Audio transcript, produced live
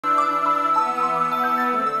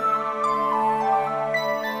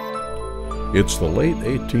It's the late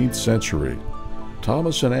 18th century.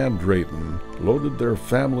 Thomas and Ann Drayton loaded their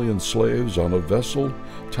family and slaves on a vessel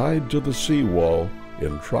tied to the seawall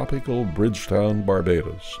in tropical Bridgetown,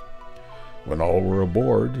 Barbados. When all were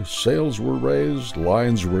aboard, sails were raised,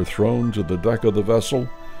 lines were thrown to the deck of the vessel,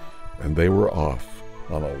 and they were off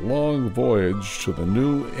on a long voyage to the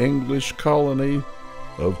new English colony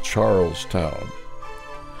of Charlestown.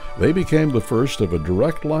 They became the first of a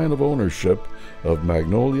direct line of ownership of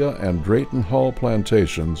Magnolia and Drayton Hall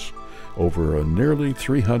plantations over a nearly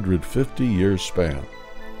 350-year span.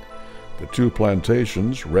 The two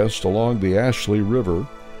plantations rest along the Ashley River,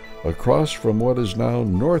 across from what is now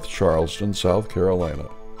North Charleston, South Carolina.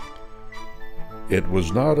 It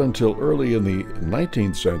was not until early in the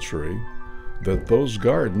 19th century that those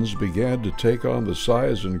gardens began to take on the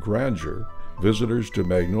size and grandeur visitors to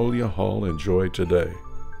Magnolia Hall enjoy today.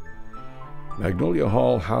 Magnolia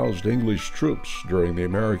Hall housed English troops during the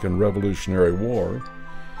American Revolutionary War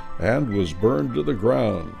and was burned to the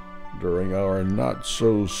ground during our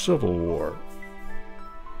not-so-Civil War.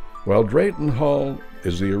 While Drayton Hall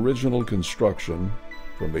is the original construction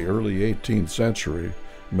from the early 18th century,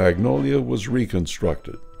 Magnolia was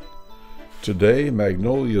reconstructed. Today,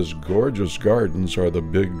 Magnolia's gorgeous gardens are the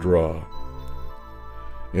big draw.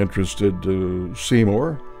 Interested to see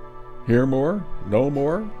more, hear more, know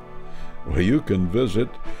more? Well, you can visit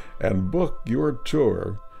and book your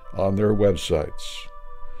tour on their websites,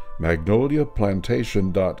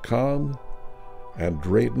 magnoliaplantation.com and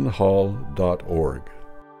draytonhall.org.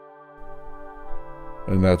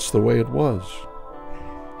 And that's the way it was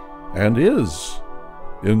and is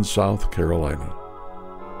in South Carolina.